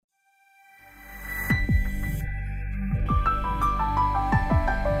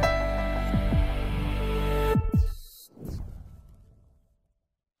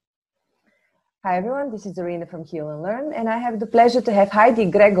Hi everyone, this is Zarina from Heal and Learn, and I have the pleasure to have Heidi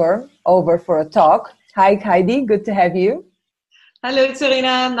Gregor over for a talk. Hi Heidi, good to have you. Hello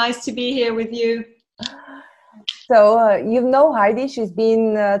Zarina, nice to be here with you. So you know Heidi, she's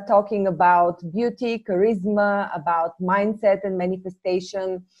been talking about beauty, charisma, about mindset and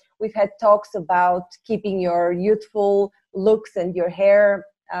manifestation. We've had talks about keeping your youthful looks and your hair,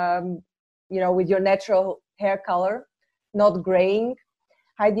 with your natural hair color, not graying.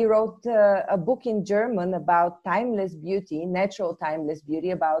 Heidi wrote a book in German about timeless beauty, natural timeless beauty,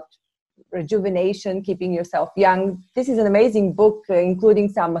 about rejuvenation, keeping yourself young. This is an amazing book, including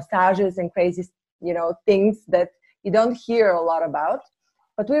some massages and crazy, things that you don't hear a lot about.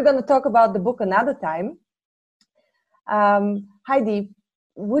 But we're going to talk about the book another time. Heidi,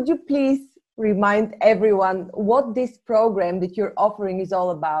 would you please remind everyone what this program that you're offering is all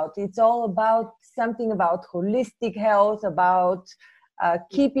about? It's all about something about holistic health, about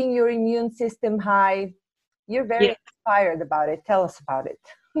keeping your immune system high. You're very inspired about it. Tell us about it.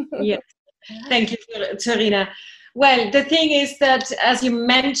 Yes, thank you, Zarina. Well, the thing is that, as you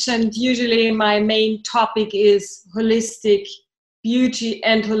mentioned, usually my main topic is holistic beauty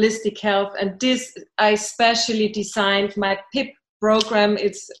and holistic health. And this, I specially designed my PIP program.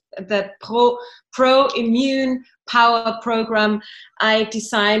 It's the Pro Immune Power program I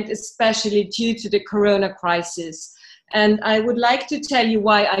designed especially due to the Corona crisis. And I would like to tell you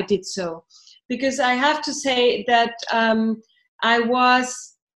why I did so. Because I have to say that I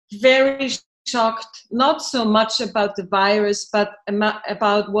was very shocked, not so much about the virus, but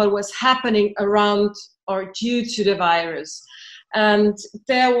about what was happening around or due to the virus. And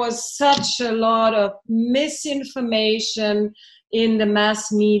there was such a lot of misinformation in the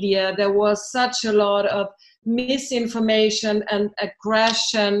mass media. There was such a lot of misinformation and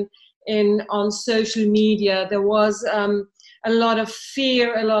aggression on social media. There was a lot of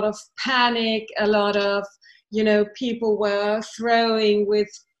fear, a lot of panic, a lot of, people were throwing with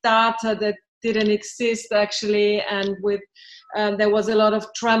data that didn't exist actually, and with there was a lot of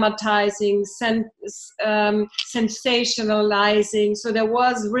dramatizing, sensationalizing. So there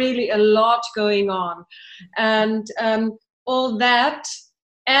was really a lot going on, and all that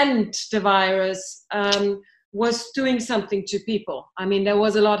and the virus was doing something to people. I mean, there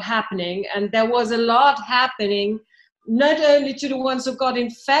was a lot happening, and there was a lot happening not only to the ones who got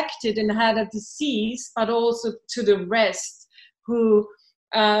infected and had a disease, but also to the rest who,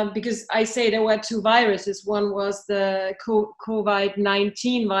 because I say there were two viruses. One was the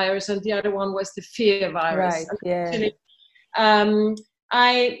COVID-19 virus, and the other one was the fear virus. Right, yeah.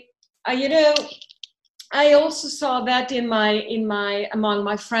 Actually, I also saw that among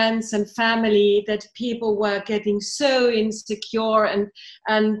my friends and family, that people were getting so insecure, and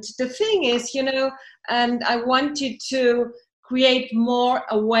the thing is, and I wanted to create more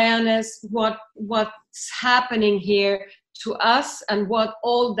awareness what's happening here to us and what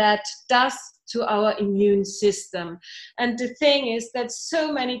all that does to our immune system. And the thing is that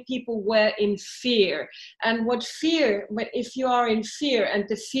so many people were in fear. And if you are in fear, and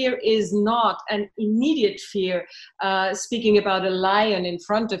the fear is not an immediate fear, speaking about a lion in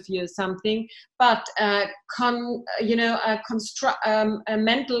front of you or something, but a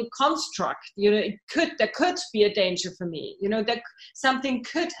mental construct, there could be a danger for me, that something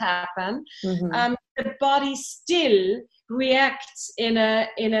could happen. Mm-hmm. The body still reacts in a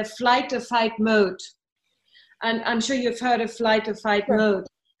flight or fight mode, and I'm sure you've heard of flight or fight mode.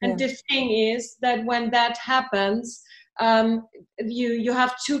 And the thing is that when that happens, you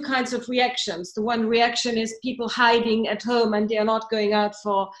have two kinds of reactions. The one reaction is people hiding at home and they are not going out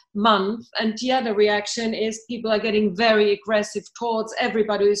for months, and the other reaction is people are getting very aggressive towards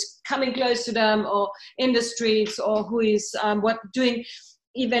everybody who's coming close to them, or in the streets, or who is doing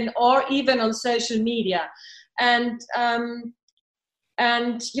even on social media. And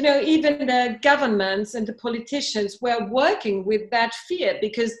even the governments and the politicians were working with that fear,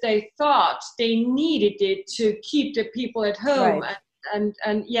 because they thought they needed it to keep the people at home. Right. And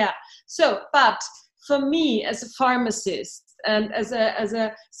so, but for me as a pharmacist, and as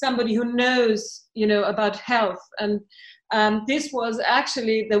a somebody who knows about health, and this was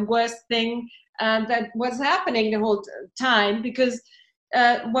actually the worst thing that was happening the whole time, because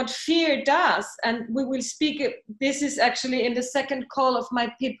what fear does, and we will speak, this is actually in the second call of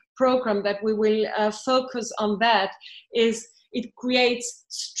my PIP program that we will focus on, that is it creates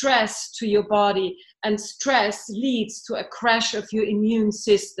stress to your body, and stress leads to a crash of your immune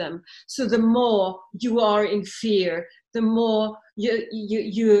system. So the more you are in fear, the more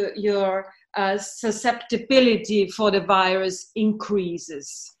your susceptibility for the virus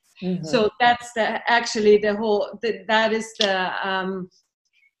increases. Mm-hmm. So that's that is the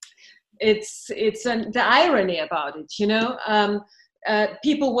the irony about it, you know.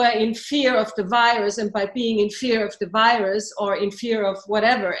 People were in fear of the virus, and by being in fear of the virus or in fear of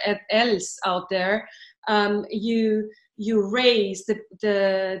whatever else out there, you raise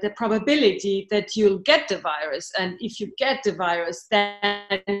the probability that you'll get the virus, and if you get the virus,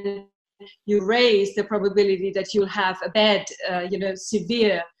 then you raise the probability that you'll have a bad,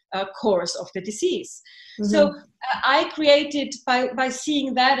 severe course of the disease. Mm-hmm. So I created, by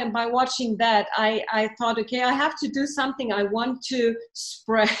seeing that and by watching that, I thought, okay, I have to do something. I want to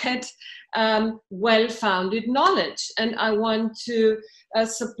spread well-founded knowledge, and I want to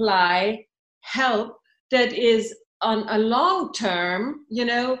supply help that is on a long term,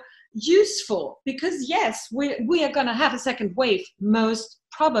 useful, because yes, we are going to have a second wave, most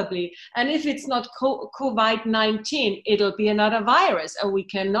probably, and if it's not COVID-19, it'll be another virus, and we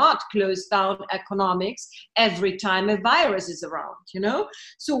cannot close down economics every time a virus is around,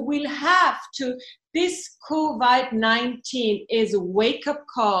 so we'll have to. This COVID-19 is a wake-up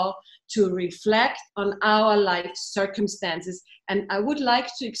call to reflect on our life circumstances, and I would like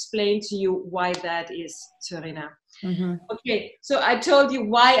to explain to you why that is, Serena. Mm-hmm. Okay, so I told you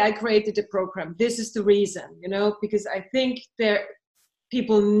why I created the program. This is the reason, because I think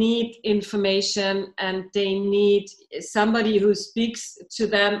people need information, and they need somebody who speaks to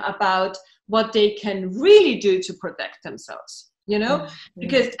them about what they can really do to protect themselves, mm-hmm.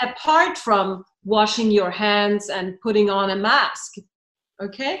 because apart from washing your hands and putting on a mask,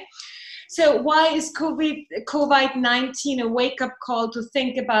 okay? So why is COVID-19 a wake-up call to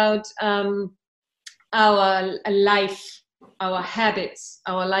think about our life, our habits,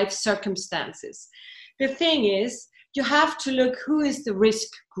 our life circumstances? The thing is, you have to look who is the risk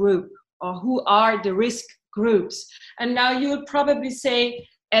group, or who are the risk groups. And now you would probably say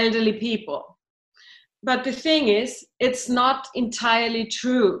elderly people. But the thing is, it's not entirely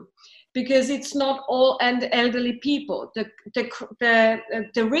true, because it's not all elderly people. The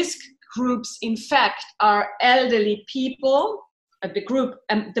risk groups, in fact, are elderly people, the group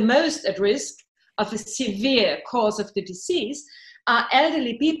the most at risk of a severe cause of the disease, are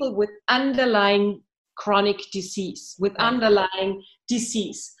elderly people with underlying chronic disease,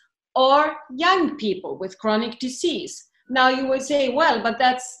 or young people with chronic disease. Now you will say, well, but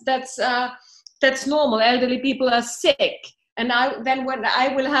that's normal. Elderly people are sick. And when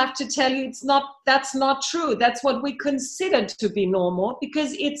I will have to tell you, that's not true. That's what we consider to be normal,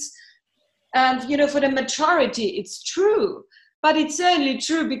 because it's, for the majority, it's true. But it's only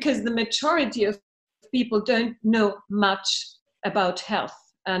true because the majority of people don't know much about health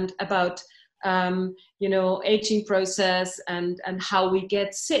and about, aging process and how we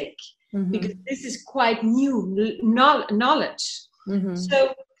get sick, mm-hmm. because this is quite new knowledge. Mm-hmm.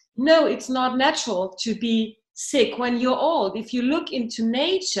 So, no, it's not natural to be sick when you're old. If you look into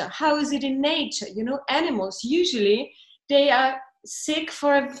nature, how is it in nature? Animals, usually they are sick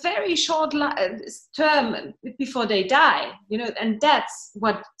for a very short term before they die, and that's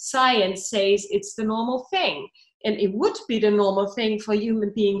what science says it's the normal thing. And it would be the normal thing for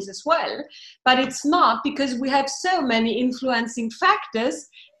human beings as well, but it's not, because we have so many influencing factors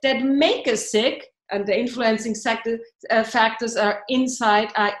that make us sick, and the influencing factors are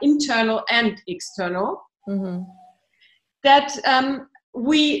internal and external. Mm-hmm. That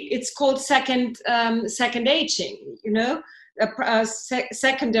it's called second aging,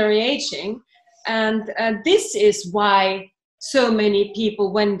 secondary aging, and this is why so many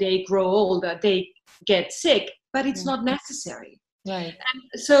people, when they grow older, they get sick, but it's not necessary. Right.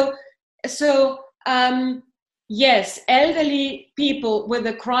 Yes, elderly people with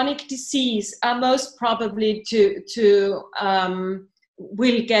a chronic disease are most probably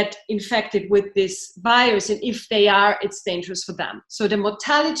will get infected with this virus, and if they are, it's dangerous for them. So the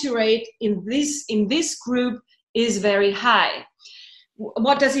mortality rate in this group is very high.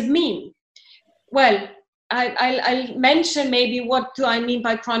 What does it mean? Well, I'll mention maybe what do I mean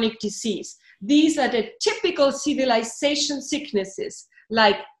by chronic disease. These are the typical civilization sicknesses,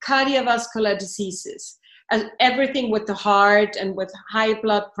 like cardiovascular diseases, and everything with the heart and with high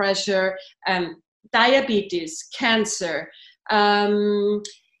blood pressure, diabetes, cancer,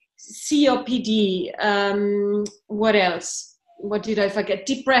 COPD, what else? What did I forget?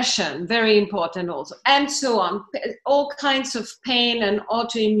 Depression, very important also, and so on. All kinds of pain and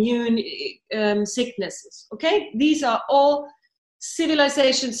autoimmune sicknesses, okay? These are all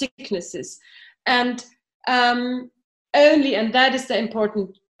civilization sicknesses. And that is the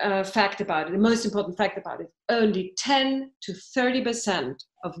important fact about it, the most important fact about it, only 10 to 30%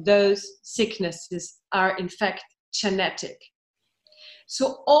 of those sicknesses are in fact genetic.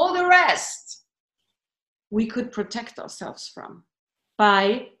 So all the rest we could protect ourselves from by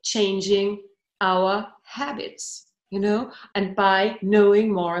changing our habits, and by knowing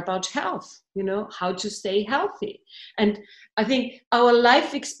more about health, how to stay healthy. And I think our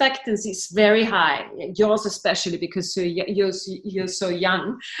life expectancy is very high, yours especially because you're so young,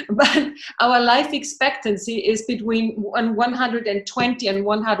 but our life expectancy is between 120 and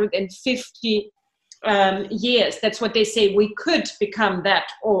 150 years. That's what they say. We could become that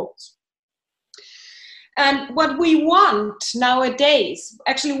old. And what we want nowadays,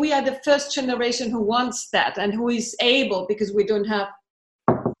 actually, we are the first generation who wants that and who is able, because we don't have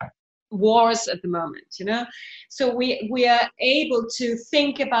wars at the moment, So we are able to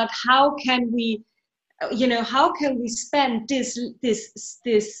think about how can we spend this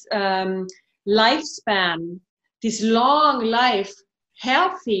lifespan, this long life,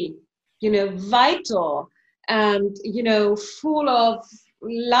 healthy, vital, and full of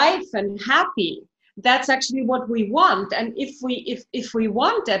life and happy. That's actually what we want. And if we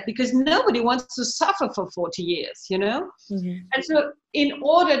want that, because nobody wants to suffer for 40 years, Mm-hmm. And so in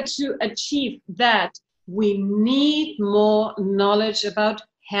order to achieve that, we need more knowledge about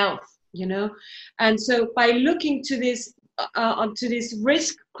health, And so by looking to this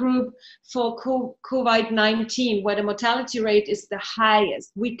risk group for COVID-19, where the mortality rate is the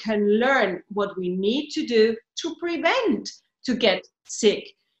highest, we can learn what we need to do to prevent to get sick.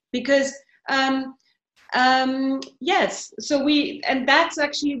 Because yes, so that's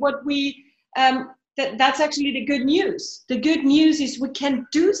actually what we that's actually the good news. The good news is we can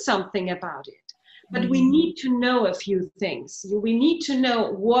do something about it, but we need to know a few things. We need to know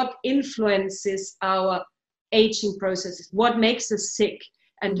what influences our aging processes, what makes us sick,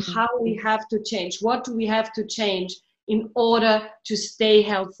 and how we have to change. What do we have to change in order to stay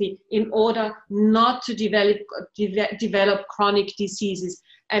healthy, in order not to develop chronic diseases?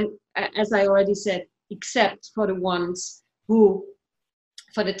 And as I already said, except for the ones who,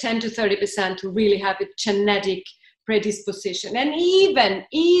 for the 10 to 30% who really have a genetic predisposition. And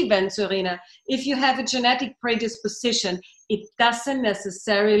even, Serena, if you have a genetic predisposition, it doesn't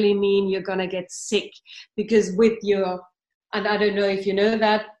necessarily mean you're going to get sick, because and I don't know if you know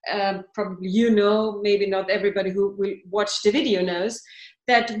that, probably maybe not everybody who will watch the video knows,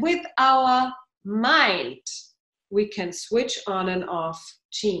 that with our mind, we can switch on and off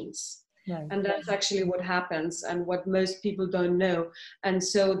genes. Right. And that's actually what happens, and what most people don't know. And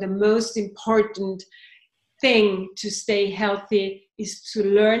so the most important thing to stay healthy is to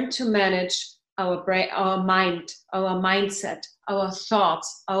learn to manage our brain, our mind, our mindset, our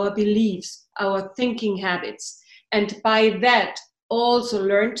thoughts, our beliefs, our thinking habits. And by that, also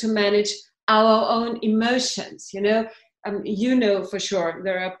learn to manage our own emotions, for sure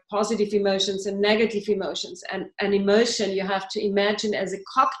there are positive emotions and negative emotions, and an emotion you have to imagine as a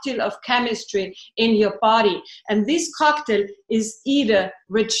cocktail of chemistry in your body, and this cocktail is either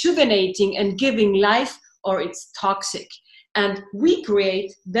rejuvenating and giving life, or it's toxic, and we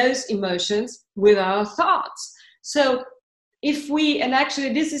create those emotions with our thoughts. So if and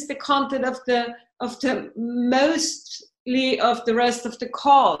actually this is the content of the mostly of the rest of the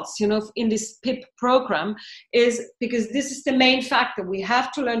calls, in this PIP program, is because this is the main factor. We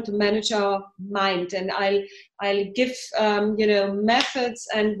have to learn to manage our mind, and I'll give methods,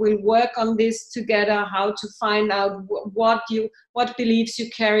 and we'll work on this together, how to find out what beliefs you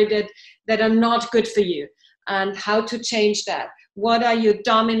carry that are not good for you, and how to change that. What are your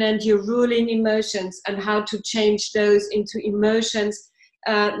dominant, your ruling emotions, and how to change those into emotions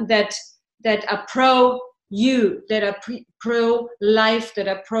that are pro you, that are pro life, that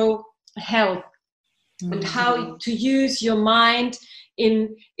are pro health, and how to use your mind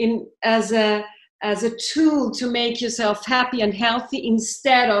in as a tool to make yourself happy and healthy,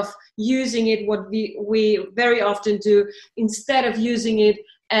 instead of using it, what we very often do, instead of using it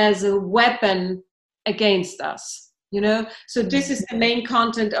as a weapon against us, So this is the main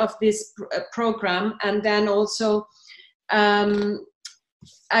content of this program. And then also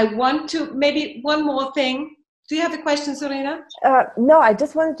I want to, maybe one more thing. Do you have a question, Serena? No, I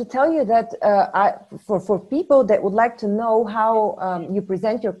just wanted to tell you that for people that would like to know how you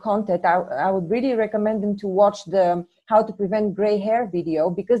present your content, I would really recommend them to watch the How to Prevent Gray Hair video,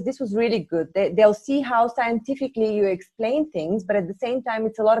 because this was really good. They'll see how scientifically you explain things, but at the same time,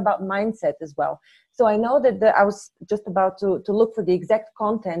 it's a lot about mindset as well. So I know that I was just about to look for the exact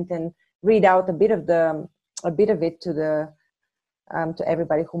content and read out a bit of it to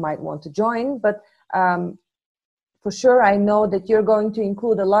everybody who might want to join. But for sure, I know that you're going to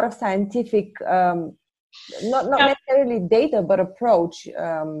include a lot of scientific not necessarily data, but approach.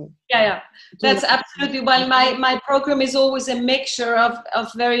 That's absolutely. Well, my program is always a mixture of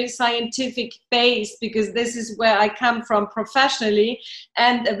very scientific based, because this is where I come from professionally,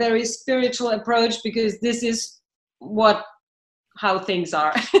 and a very spiritual approach, because this is how things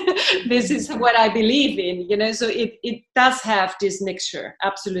are. This is what I believe in, you know, so it does have this mixture,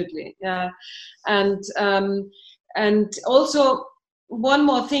 absolutely. And also one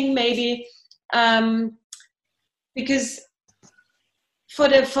more thing maybe, because for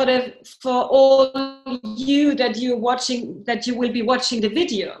all you that you're watching, that you will be watching the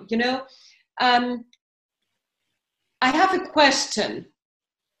video, you know, I have a question.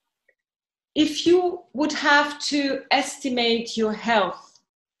 If you would have to estimate your health,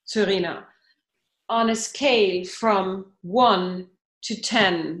 Serena, on a scale from 1 to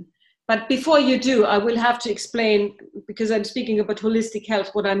 10, but before you do, I will have to explain, because I'm speaking about holistic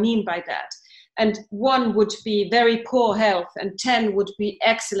health, what I mean by that. And 1 would be very poor health, and 10 would be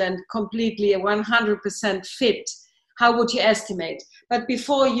excellent, completely 100% fit. How would you estimate? But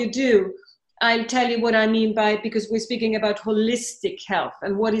before you do, I'll tell you what I mean by, because we're speaking about holistic health.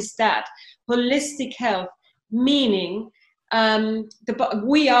 And what is that? Holistic health, meaning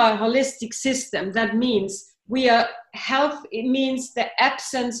we are a holistic system. That means we are health. It means the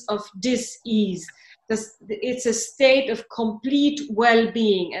absence of dis-ease. It's a state of complete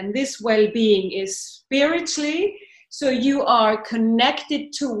well-being, and this well-being is spiritually, so you are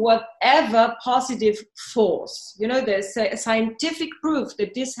connected to whatever positive force. You know, there's a scientific proof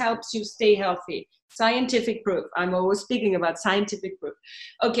that this helps you stay healthy. Scientific proof. I'm always speaking about scientific proof.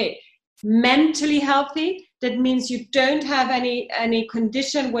 Okay, mentally healthy, that means you don't have any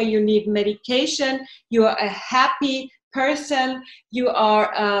condition where you need medication. You are a happy person. You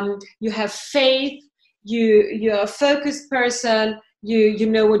are you have faith. You're a focused person, you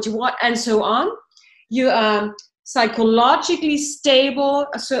know what you want, and so on. You are psychologically stable,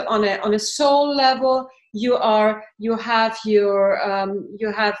 so on a soul level, you have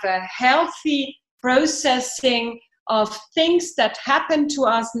a healthy processing of things that happen to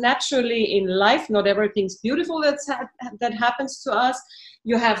us naturally in life. Not everything's beautiful that happens to us.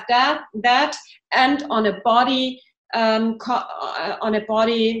 You have that, and on a body, in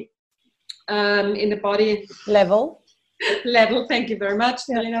the body level. Thank you very much,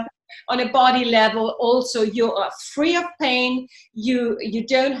 Melina. On a body level, also you are free of pain. You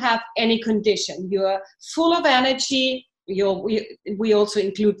don't have any condition. You are full of energy. We also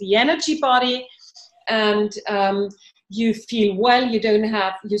include the energy body, and you feel well.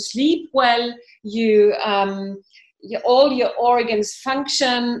 You sleep well. All your organs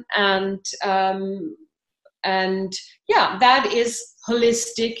function, and that is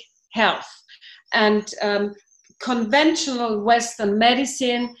holistic health. And conventional Western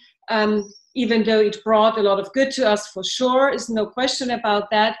medicine, even though it brought a lot of good to us for sure, is no question about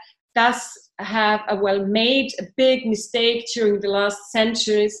that, does have made a big mistake during the last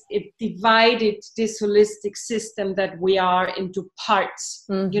centuries. It divided this holistic system that we are into parts,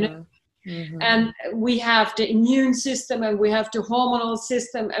 you know. Mm-hmm. And we have the immune system, and we have the hormonal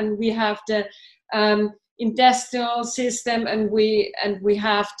system, and we have the intestinal system, and we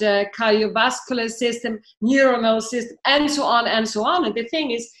have the cardiovascular system, neuronal system, and so on and so on. And the thing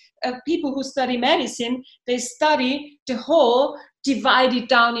is, people who study medicine, they study the whole, divide it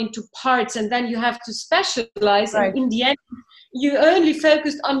down into parts, and then you have to specialize. Right. And in the end, you only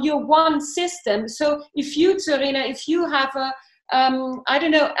focused on your one system. So if you, Serena, if you have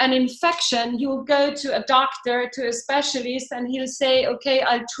an infection, you'll go to a doctor, to a specialist, and he'll say, okay,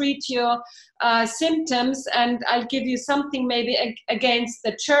 I'll treat your symptoms, and I'll give you something maybe against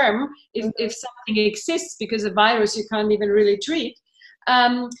the germ, if something exists, because a virus you can't even really treat.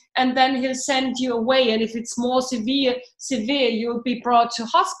 And then he'll send you away, and if it's more severe, you'll be brought to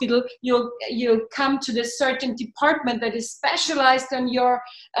hospital. You'll come to the certain department that is specialized on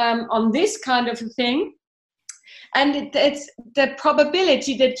on this kind of a thing. And it's the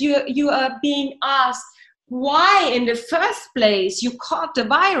probability that you are being asked why in the first place you caught the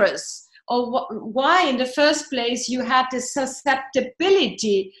virus, or why in the first place you had the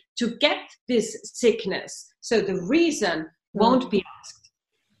susceptibility to get this sickness. So the reason won't be asked,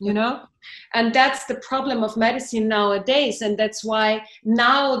 you know? And that's the problem of medicine nowadays. And that's why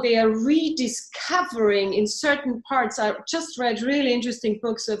now they are rediscovering in certain parts. I just read really interesting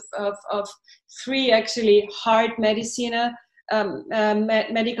books of 3 actually heart medicine,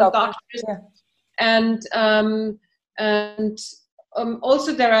 medical doctors. Yeah. And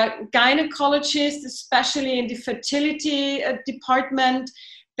also there are gynecologists, especially in the fertility department,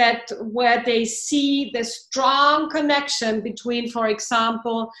 that where they see the strong connection between, for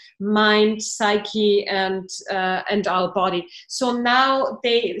example, mind, psyche, and our body. So now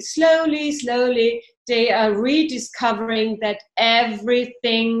they slowly they are rediscovering that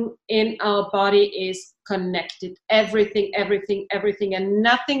everything in our body is connected. Everything, and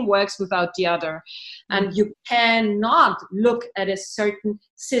nothing works without the other. And you cannot look at a certain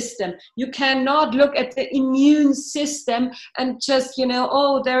system. You cannot look at the immune system and just,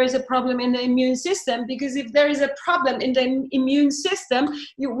 oh, there is a problem in the immune system, because if there is a problem in the immune system,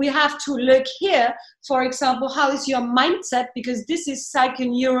 we have to look here, for example, how is your mindset, because this is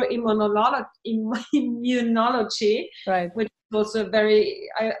psychoneuroimmunology, right? Which is also very,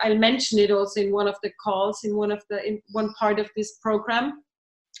 I'll mention it also in one of the calls, in one part of this program.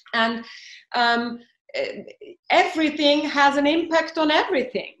 And everything has an impact on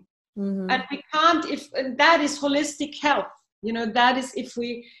everything. And we can't, and that is holistic health. That is, if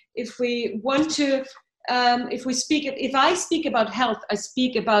we want to, if I speak about health, I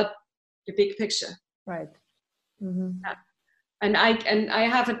speak about the big picture. Right. Yeah. And I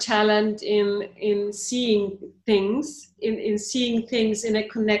have a talent in seeing things, in seeing things in a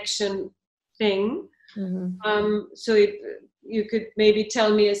connection thing. So if you could maybe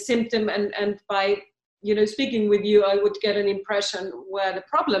tell me a symptom, and by speaking with you, I would get an impression where the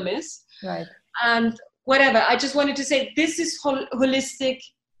problem is. Right. And whatever. I just wanted to say, this is holistic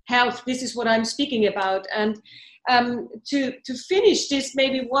health. This is what I'm speaking about. And to finish this,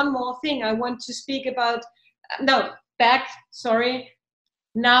 maybe one more thing I want to speak about.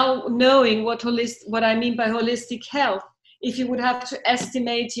 Now knowing what I mean by holistic health, if you would have to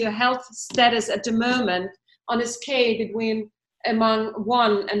estimate your health status at the moment on a scale among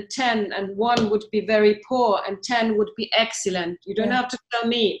 1 and 10, and 1 would be very poor and 10 would be excellent. You don't have to tell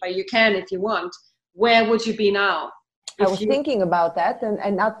me, but you can if you want. Where would you be now? I was thinking about that,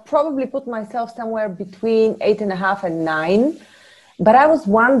 and I'd probably put myself somewhere between 8.5 and 9. But I was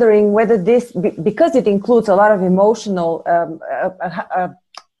wondering whether this, because it includes a lot of emotional, a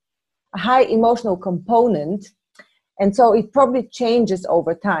high emotional component, and so it probably changes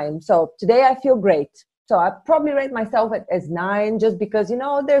over time. So today I feel great. So I probably rate myself as 9, just because,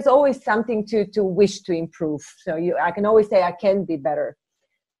 there's always something to wish to improve. So I can always say I can be better.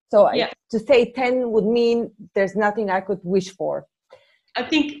 So to say 10 would mean there's nothing I could wish for. I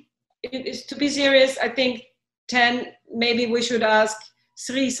think it is, to be serious, I think 10, maybe we should ask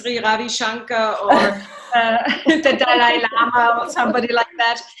Sri Ravi Shankar or the Dalai Lama or somebody like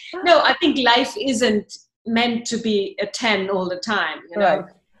that. No, I think life isn't meant to be a 10 all the time. Right.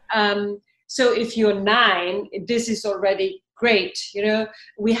 So if you're 9, this is already great.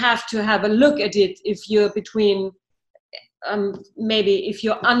 We have to have a look at it. If you're between, maybe if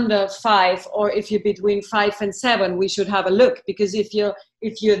you're under 5, or if you're between 5 and 7, we should have a look, because if you're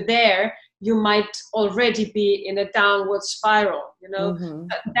there, you might already be in a downward spiral.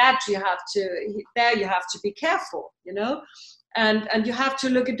 That you have to be careful. And you have to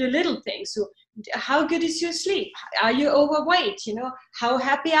look at the little things. So how good is your sleep? Are you overweight? How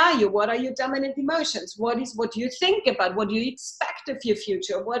happy are you? What are your dominant emotions? What do you think about? What do you expect of your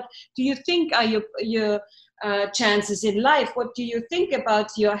future? What do you think are your chances in life? What do you think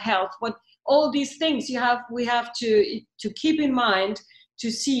about your health? All these things we have to keep in mind, to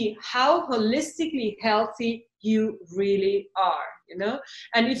see how holistically healthy you really are.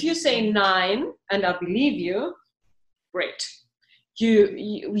 And if you say 9, and I believe you, great.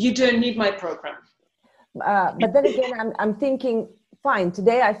 You don't need my program. But then again, I'm thinking, fine,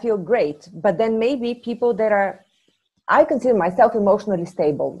 today I feel great, but then maybe people I consider myself emotionally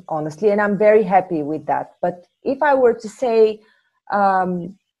stable, honestly, and I'm very happy with that. But if I were to say,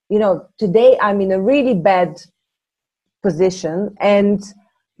 today I'm in a really bad position and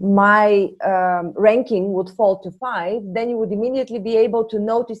my ranking would fall to 5, then you would immediately be able to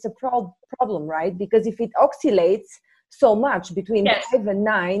notice a problem, right? Because if it oscillates so much between 5 and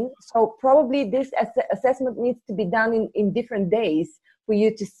 9, so probably this assessment needs to be done in different days for you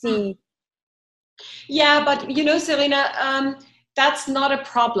to see. Yeah, but Serena, that's not a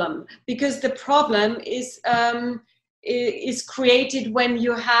problem, because the problem is created when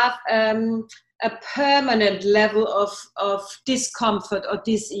you have a permanent level of discomfort or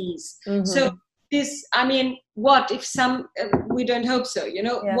dis-ease. So what if we don't hope so,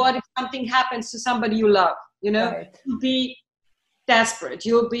 what if something happens to somebody you love, Right. You'll be desperate,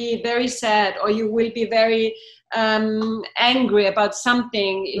 you'll be very sad, or you will be very angry about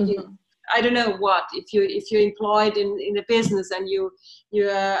something. I don't know what, if you're employed in a business and you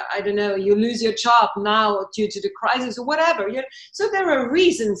lose your job now due to the crisis or whatever. So there are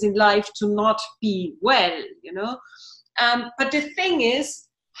reasons in life to not be well, But the thing is,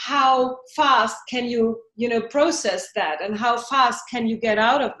 how fast can you, process that, and how fast can you get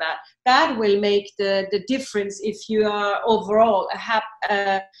out of that. That will make the difference if you are overall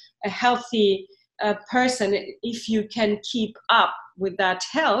a healthy person, if you can keep up with that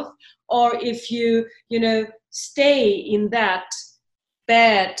health, or if you, stay in that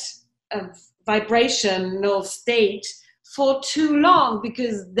bad vibrational state for too long,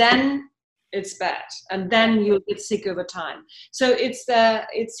 because then it's bad, and then you'll get sick over time. So it's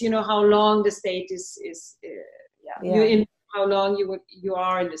how long the state is you in, how long you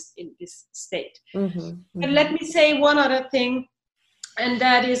are in this state. But let me say one other thing, and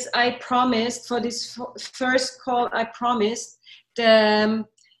that is, I promised for this first call, I promised the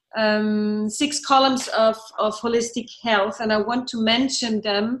 6 columns of holistic health, and I want to mention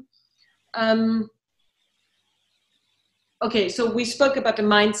them. Okay, so we spoke about the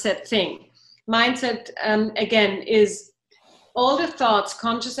mindset thing. Mindset, again, is all the thoughts,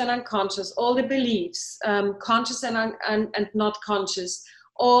 conscious and unconscious, all the beliefs, conscious and not conscious,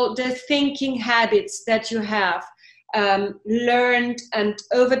 all the thinking habits that you have learned and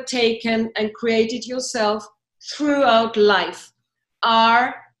overtaken and created yourself throughout life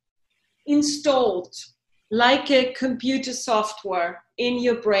are installed like a computer software in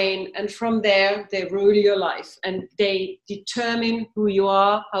your brain, and from there they rule your life, and they determine who you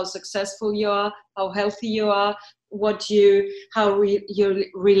are, how successful you are, how healthy you are, how your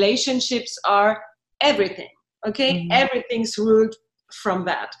relationships are, everything. Okay, everything's ruled from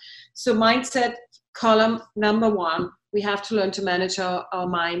that. So mindset, column number 1, we have to learn to manage our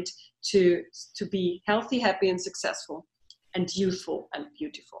mind to be healthy, happy, and successful, and youthful and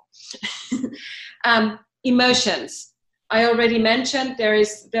beautiful. Emotions. I already mentioned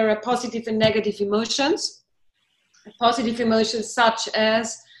there are positive and negative emotions. Positive emotions such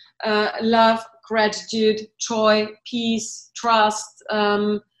as love, gratitude, joy, peace, trust,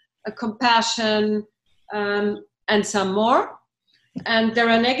 compassion, and some more. And there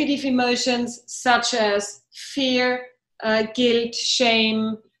are negative emotions such as fear, guilt,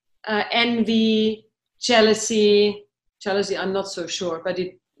 shame, envy, jealousy. Jealousy, I'm not so sure, but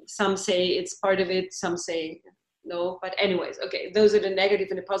some say it's part of it, some say no. But anyways, okay, those are the negative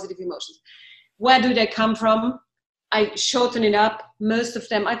and the positive emotions. Where do they come from? I shorten it up. Most of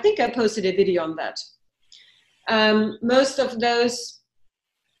them, I think I posted a video on that. Most of those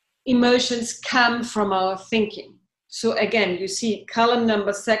emotions come from our thinking. So again, you see column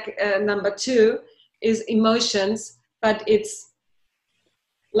number 2 is emotions, but it's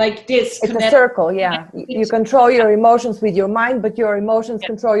like this. It's a circle, yeah. You control your emotions with your mind, but your emotions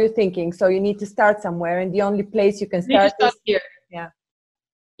control your thinking. So you need to start somewhere, and the only place you can start is here. Yeah.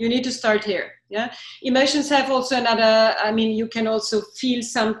 You need to start here. Yeah. Emotions have also another. I mean, you can also feel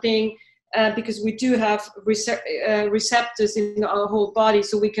something because we do have receptors in our whole body,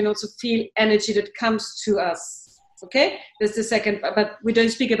 so we can also feel energy that comes to us. Okay, that's the second, but we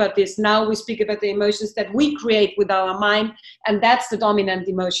don't speak about this now. We speak about the emotions that we create with our mind, and that's the dominant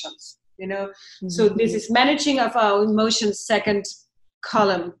emotions, So this is managing of our emotions, second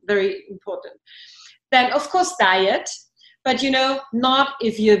column, very important. Then, of course, diet, but not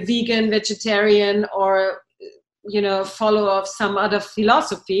if you're vegan, vegetarian, or follower of some other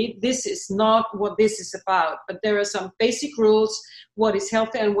philosophy. This is not what this is about, but there are some basic rules, what is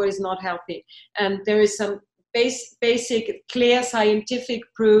healthy and what is not healthy, and there is some basic, clear scientific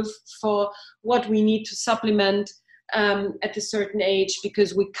proof for what we need to supplement at a certain age,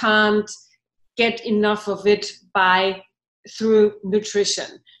 because we can't get enough of it through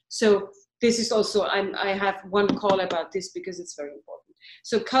nutrition. So this is also, I have one call about this because it's very important.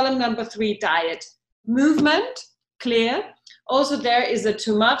 So column number 3, diet. Movement, clear. Also there is a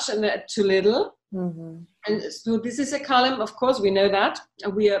too much and a too little. And so this is a column, of course, we know that.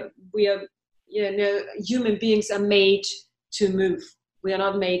 We are human beings are made to move. We are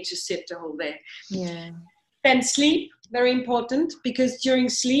not made to sit the whole day. Yeah. Then sleep, very important, because during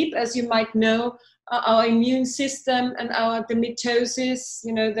sleep, as you might know, our immune system and the mitosis,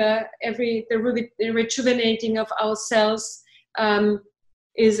 the rejuvenating of our cells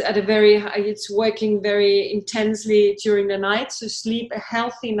is at it's working very intensely during the night. So sleep, a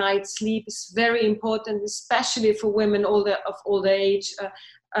healthy night's sleep is very important, especially for women of older age.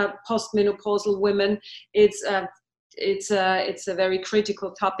 Postmenopausal women, it's a very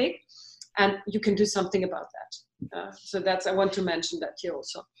critical topic, and you can do something about that. So I want to mention that here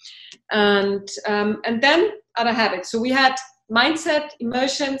also. And then other habits. So we had mindset,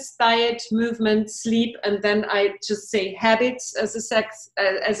 emotions, diet, movement, sleep, and then I just say habits as a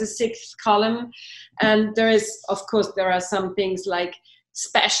 6th column. And there are some things like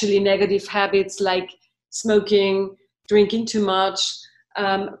especially negative habits like smoking, drinking too much,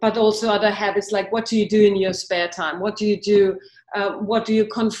 but also other habits like what do you do in your spare time? What do you do? What do you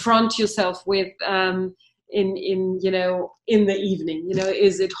confront yourself with in in the evening?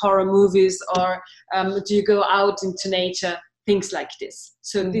 Is it horror movies, or do you go out into nature? Things like this.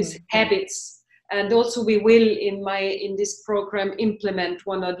 So these habits, and also we will in this program implement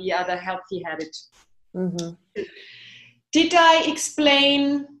one or the other healthy habit. Did I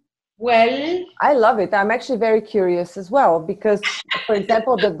explain well? I love it. I'm actually very curious as well, because, for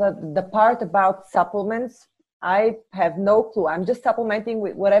example, the part about supplements, I have no clue. I'm just supplementing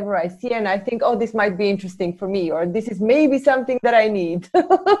with whatever I see, and I think, oh, this might be interesting for me, or this is maybe something that I need.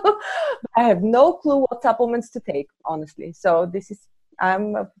 I have no clue what supplements to take, honestly. So this is,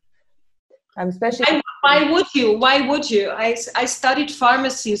 I'm especially. Why would you? I studied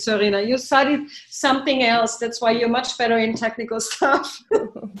pharmacy, Sorina. You studied something else. That's why you're much better in technical stuff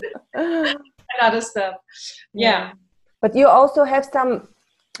and other stuff. Yeah. But you also have some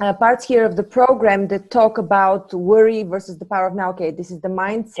parts here of the program that talk about worry versus the power of now. Okay, this is the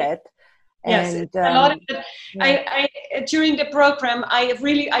mindset. Yes, and a lot of it. I during the program,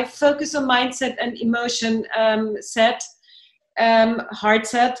 I focus on mindset and emotion set. Heart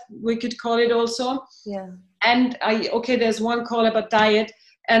set, we could call it also. And there's one call about diet,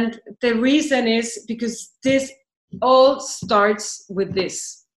 and the reason is because this all starts with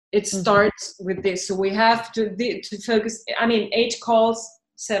this. It starts with this, so we have to focus. I mean, 8 calls,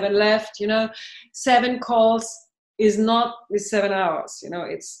 7 left. 7 calls is not with 7 hours.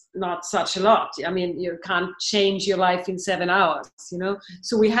 It's not such a lot. I mean, you can't change your life in 7 hours.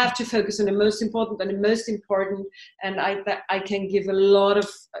 So we have to focus on the most important, and I can give a lot of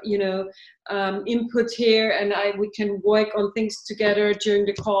input here, and we can work on things together during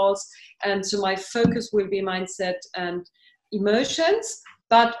the calls. And so my focus will be mindset and emotions.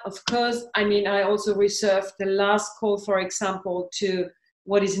 But of course, I mean, I also reserve the last call, for example, to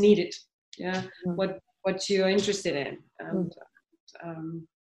what is needed. What you're interested in. And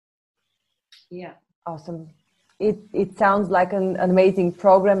awesome. It sounds like an amazing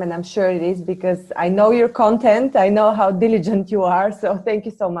program, and I'm sure it is, because I know your content. I know how diligent you are. So thank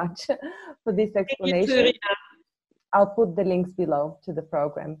you so much for this explanation. Thank you, I'll put the links below to the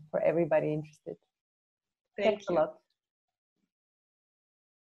program for everybody interested. Thanks a lot.